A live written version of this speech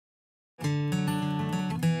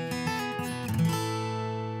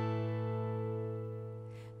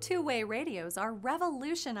Two-way radios are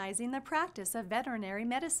revolutionizing the practice of veterinary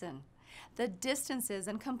medicine. The distances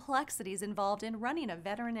and complexities involved in running a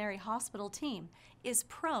veterinary hospital team is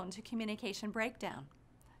prone to communication breakdown.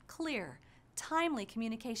 Clear, timely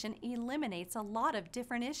communication eliminates a lot of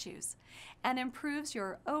different issues and improves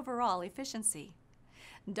your overall efficiency.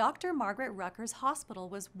 Dr. Margaret Rucker's hospital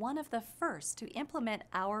was one of the first to implement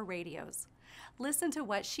our radios. Listen to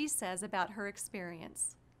what she says about her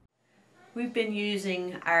experience. We've been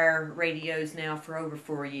using our radios now for over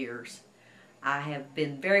 4 years. I have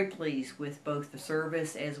been very pleased with both the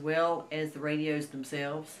service as well as the radios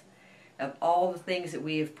themselves. Of all the things that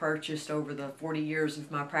we have purchased over the 40 years of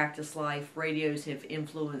my practice life, radios have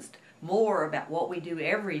influenced more about what we do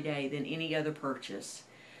every day than any other purchase.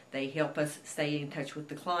 They help us stay in touch with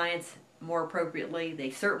the clients more appropriately.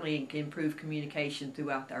 They certainly improve communication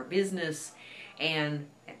throughout our business. And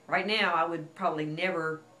right now, I would probably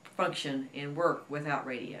never function and work without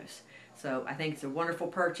radios. So I think it's a wonderful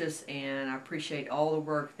purchase, and I appreciate all the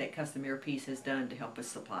work that Custom Earpiece has done to help us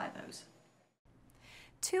supply those.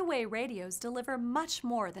 Two-way radios deliver much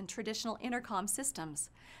more than traditional intercom systems,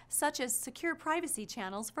 such as secure privacy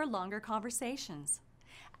channels for longer conversations.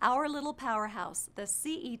 Our little powerhouse, the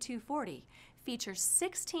CE240, features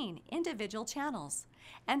 16 individual channels,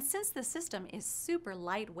 and since the system is super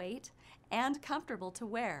lightweight and comfortable to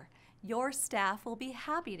wear, your staff will be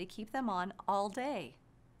happy to keep them on all day.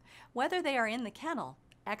 Whether they are in the kennel,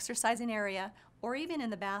 exercising area, or even in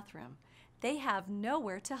the bathroom, they have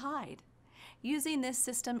nowhere to hide. Using this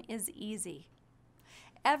system is easy.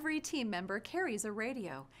 Every team member carries a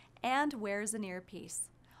radio and wears an earpiece.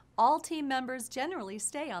 All team members generally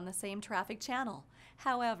stay on the same traffic channel.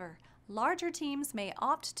 However, larger teams may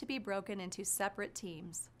opt to be broken into separate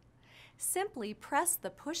teams. Simply press the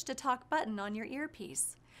push-to-talk button on your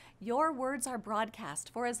earpiece. Your words are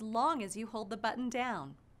broadcast for as long as you hold the button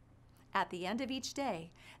down. At the end of each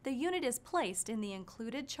day, the unit is placed in the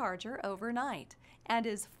included charger overnight and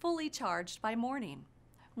is fully charged by morning.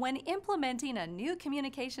 When implementing a new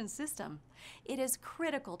communication system, it is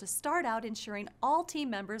critical to start out ensuring all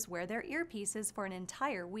team members wear their earpieces for an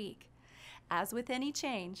entire week. As with any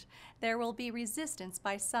change, there will be resistance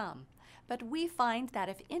by some, but we find that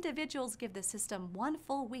if individuals give the system one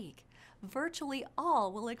full week, virtually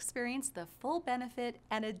all will experience the full benefit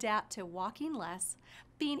and adapt to walking less,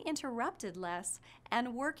 being interrupted less,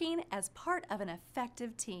 and working as part of an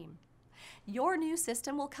effective team. Your new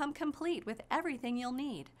system will come complete with everything you'll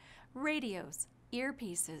need: radios,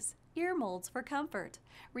 earpieces, ear molds for comfort,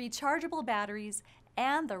 rechargeable batteries,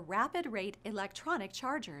 and the rapid rate electronic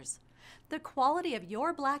chargers. The quality of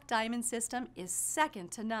your Black Diamond system is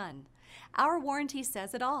second to none. Our warranty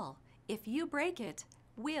says it all. If you break it,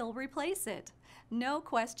 we'll replace it. No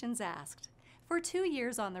questions asked. For 2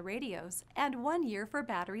 years on the radios and 1 year for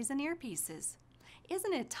batteries and earpieces.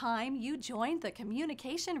 Isn't it time you joined the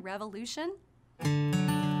communication revolution?